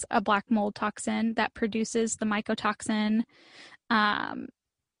is a black mold toxin that produces the mycotoxin. I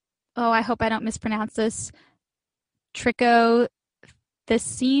hope I don't mispronounce this.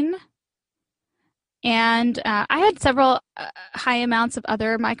 Trichothiocin. And I had several high amounts of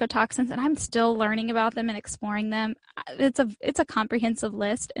other mycotoxins, and I'm still learning about them and exploring them. It's a comprehensive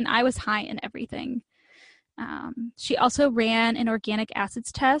list, and I was high in everything. She also ran an organic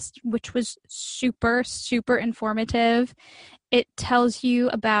acids test, which was super, super informative. It tells you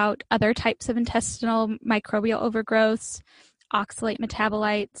about other types of intestinal microbial overgrowths, oxalate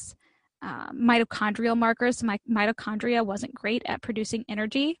metabolites, mitochondrial markers. My mitochondria wasn't great at producing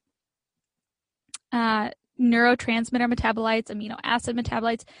energy. Neurotransmitter metabolites, amino acid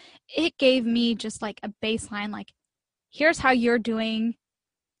metabolites. It gave me just like a baseline, like, here's how you're doing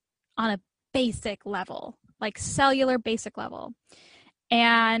on a basic level, like cellular basic level.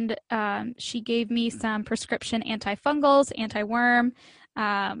 And she gave me some prescription antifungals, anti-worm.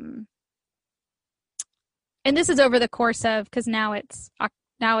 And this is over the course of, because now it's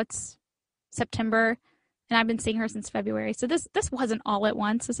September, and I've been seeing her since February. So this wasn't all at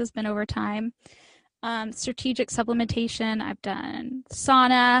once. This has been over time. Strategic supplementation. I've done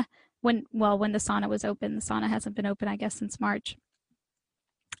sauna when the sauna was open. The sauna hasn't been open, I guess, since March.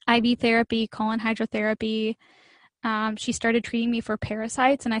 IV therapy, colon hydrotherapy. She started treating me for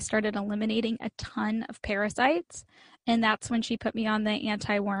parasites, and I started eliminating a ton of parasites. And that's when she put me on the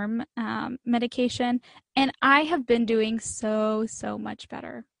anti-worm medication. And I have been doing so, so much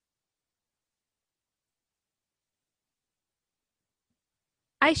better.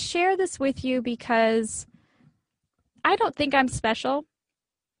 I share this with you because I don't think I'm special.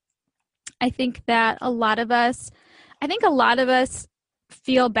 I think a lot of us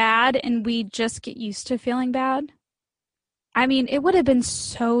feel bad, and we just get used to feeling bad. I mean, it would have been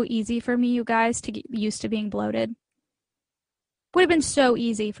so easy for me, you guys, to get used to being bloated. Would have been so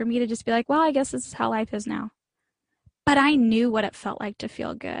easy for me to just be like, well, I guess this is how life is now. But I knew what it felt like to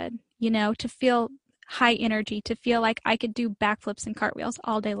feel good, to feel high energy, to feel like I could do backflips and cartwheels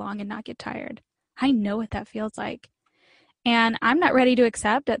all day long and not get tired. I know what that feels like. And I'm not ready to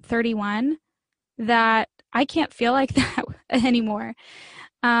accept at 31 that I can't feel like that anymore.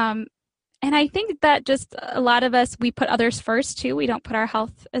 And I think that just a lot of us, we put others first too. We don't put our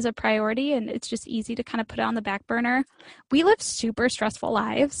health as a priority, and it's just easy to kind of put it on the back burner. We live super stressful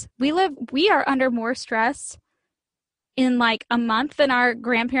lives. We are under more stress in like a month than our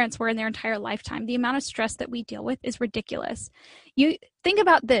grandparents were in their entire lifetime. The amount of stress that we deal with is ridiculous. You think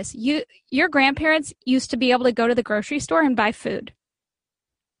about this. Your grandparents used to be able to go to the grocery store and buy food.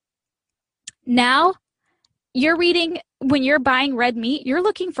 Now, when you're buying red meat, you're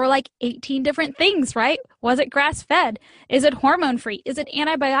looking for like 18 different things, right? Was it grass-fed? Is it hormone-free? Is it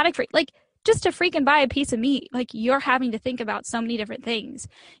antibiotic-free? Like, just to freaking buy a piece of meat, like, you're having to think about so many different things.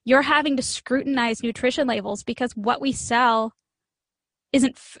 You're having to scrutinize nutrition labels because what we sell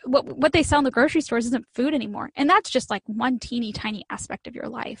isn't what they sell in the grocery stores isn't food anymore. And that's just like one teeny tiny aspect of your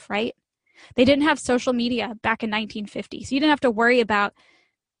life, right? They didn't have social media back in 1950, so you didn't have to worry about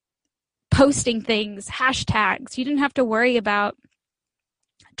posting things, hashtags. You didn't have to worry about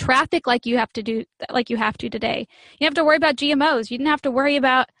traffic like you have to today. You didn't have to worry about GMOs. You didn't have to worry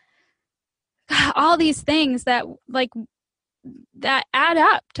about all these things that add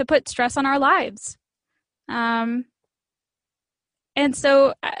up to put stress on our lives. And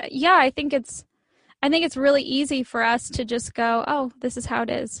so, I think it's really easy for us to just go, oh, this is how it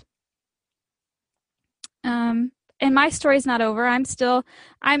is. And my story's not over. I'm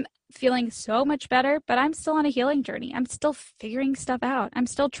feeling so much better, but I'm still on a healing journey. I'm still figuring stuff out. I'm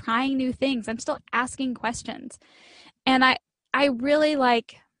still trying new things. I'm still asking questions. And I really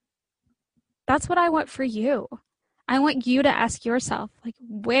that's what I want for you. I want you to ask yourself, like,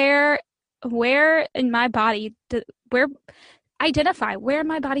 where in my body, identify where in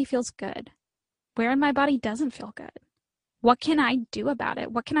my body feels good, where in my body doesn't feel good. What can I do about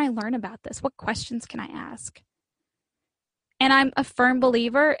it? What can I learn about this? What questions can I ask? And I'm a firm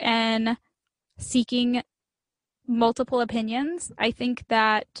believer in seeking multiple opinions. I think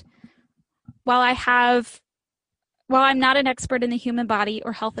that while I'm not an expert in the human body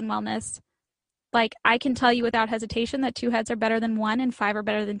or health and wellness, like I can tell you without hesitation that 2 heads are better than 1 and 5 are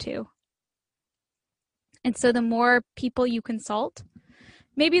better than 2. And so the more people you consult,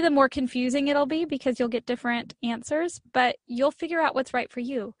 maybe the more confusing it'll be because you'll get different answers, but you'll figure out what's right for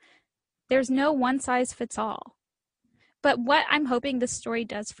you. There's no one size fits all. But what I'm hoping this story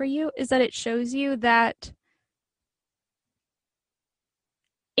does for you is that it shows you that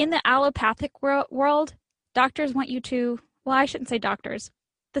in the allopathic world, doctors want you to, well, I shouldn't say doctors,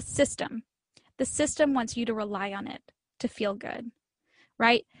 the system wants you to rely on it to feel good,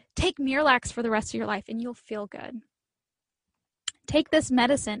 right? Take Miralax for the rest of your life and you'll feel good. Take this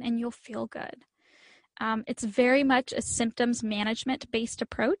medicine and you'll feel good. It's very much a symptoms management-based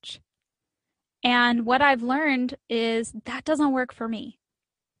approach. And what I've learned is that doesn't work for me.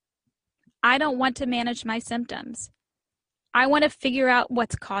 I don't want to manage my symptoms. I want to figure out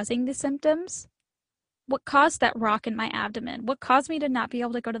what's causing the symptoms. What caused that rock in my abdomen? What caused me to not be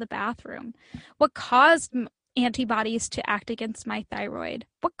able to go to the bathroom? What caused antibodies to act against my thyroid?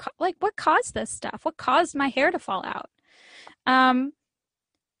 What caused this stuff? What caused my hair to fall out?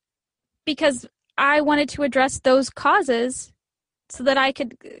 Because I wanted to address those causes so that I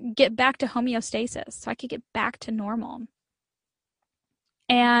could get back to homeostasis, so I could get back to normal.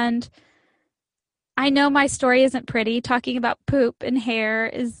 And I know my story isn't pretty. Talking about poop and hair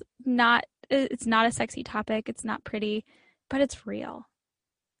is not, it's not a sexy topic. It's not pretty, but it's real.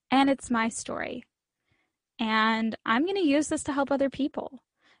 And it's my story. And I'm going to use this to help other people.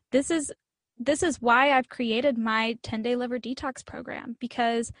 This is why I've created my 10-day liver detox program,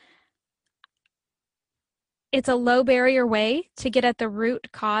 because it's a low barrier way to get at the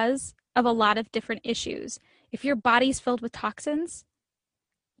root cause of a lot of different issues. If your body's filled with toxins,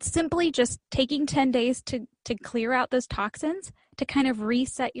 simply just taking 10 days to clear out those toxins, to kind of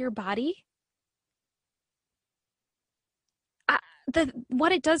reset your body,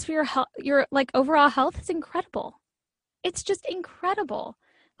 what it does for your health, your like overall health, is incredible. It's just incredible.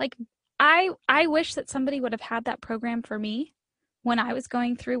 Like I wish that somebody would have had that program for me when I was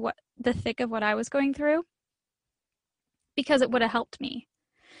going through the thick of what I was going through, because it would have helped me.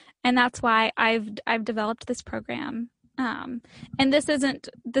 And that's why I've developed this program. And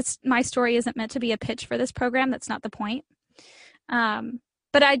my story isn't meant to be a pitch for this program. That's not the point.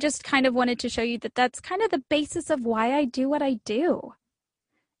 But I just kind of wanted to show you that that's kind of the basis of why I do what I do.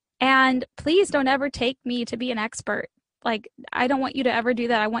 And please don't ever take me to be an expert. Like, I don't want you to ever do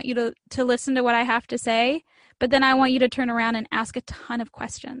that. I want you to listen to what I have to say, but then I want you to turn around and ask a ton of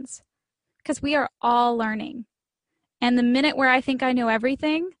questions, because we are all learning. And the minute where I think I know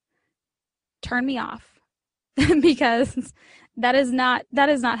everything, turn me off, because that is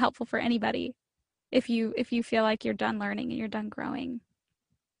not helpful for anybody if you feel like you're done learning and you're done growing.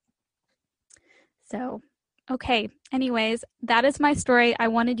 So, okay. Anyways, that is my story. I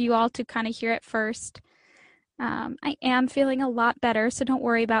wanted you all to kind of hear it first. I am feeling a lot better, so don't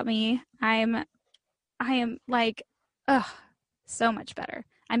worry about me. I am like, so much better.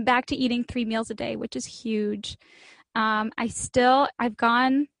 I'm back to eating 3 meals a day, which is huge. I've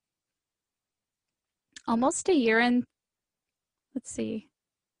gone almost a year and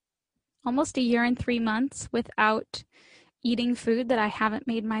 3 months without eating food that I haven't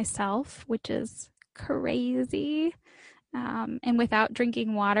made myself, which is crazy. And without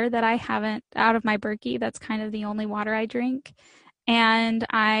drinking water that I haven't out of my Berkey. That's kind of the only water I drink. And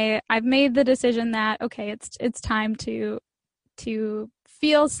I've made the decision that, okay, it's time to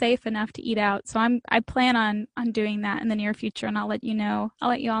feel safe enough to eat out. So I plan on doing that in the near future, and I'll let you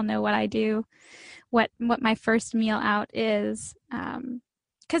all know what I do, what my first meal out is.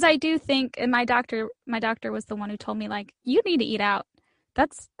 Because I do think, and my doctor was the one who told me, like, you need to eat out.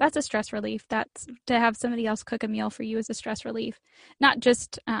 That's a stress relief. That's to have somebody else cook a meal for you is a stress relief. Not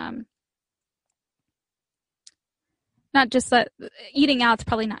just that eating out's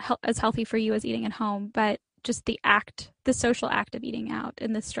probably not as healthy for you as eating at home, but just the social act of eating out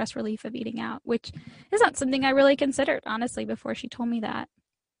and the stress relief of eating out, which is not something I really considered, honestly, before she told me that.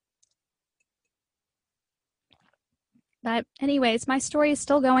 But anyways, my story is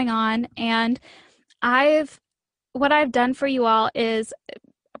still going on, and what I've done for you all is,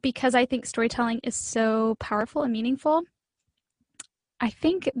 because I think storytelling is so powerful and meaningful, I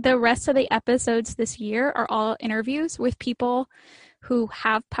think the rest of the episodes this year are all interviews with people who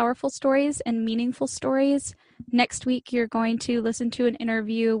have powerful stories and meaningful stories Next week, you're going to listen to an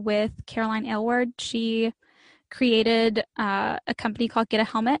interview with Caroline Aylward. She created a company called Get a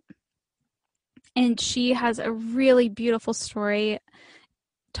Helmet, and she has a really beautiful story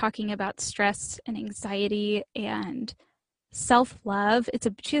talking about stress and anxiety and self-love.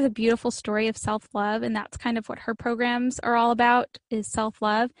 She has a beautiful story of self-love, and that's kind of what her programs are all about, is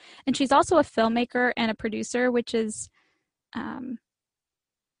self-love. And she's also a filmmaker and a producer, which is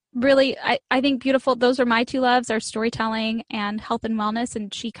really, I think, beautiful. Those are my two loves, are storytelling and health and wellness,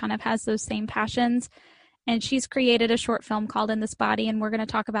 and she kind of has those same passions. And she's created a short film called In This Body, and we're going to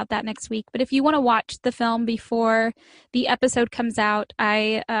talk about that next week. But if you want to watch the film before the episode comes out,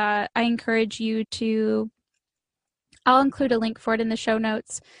 I encourage you to. I'll include a link for it in the show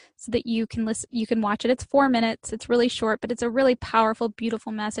notes so that you can watch it. It's 4 minutes. It's really short, but it's a really powerful,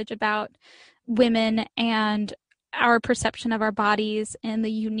 beautiful message about women and our perception of our bodies and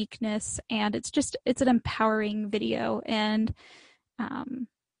the uniqueness. And it's an empowering video. And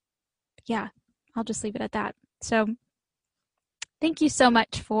yeah, I'll just leave it at that. So thank you so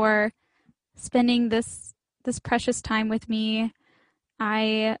much for spending this precious time with me.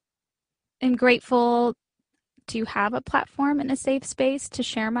 I am grateful to have a platform and a safe space to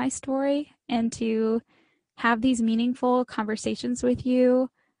share my story and to have these meaningful conversations with you.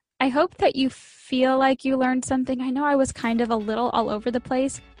 I hope that you feel like you learned something. I know I was kind of a little all over the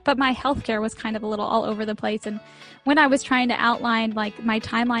place, but my healthcare was kind of a little all over the place. And when I was trying to outline like my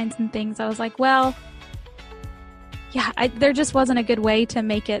timelines and things, I was like, well, yeah, there just wasn't a good way to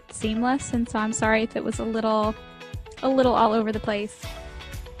make it seamless. And so I'm sorry if it was a little all over the place.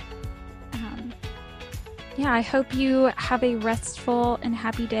 Yeah, I hope you have a restful and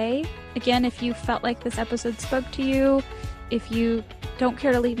happy day. Again, if you felt like this episode spoke to you, if you don't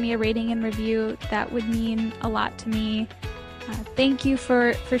care to leave me a rating and review, that would mean a lot to me. Thank you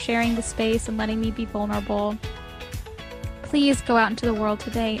for sharing the space and letting me be vulnerable. Please go out into the world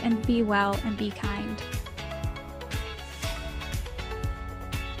today and be well and be kind.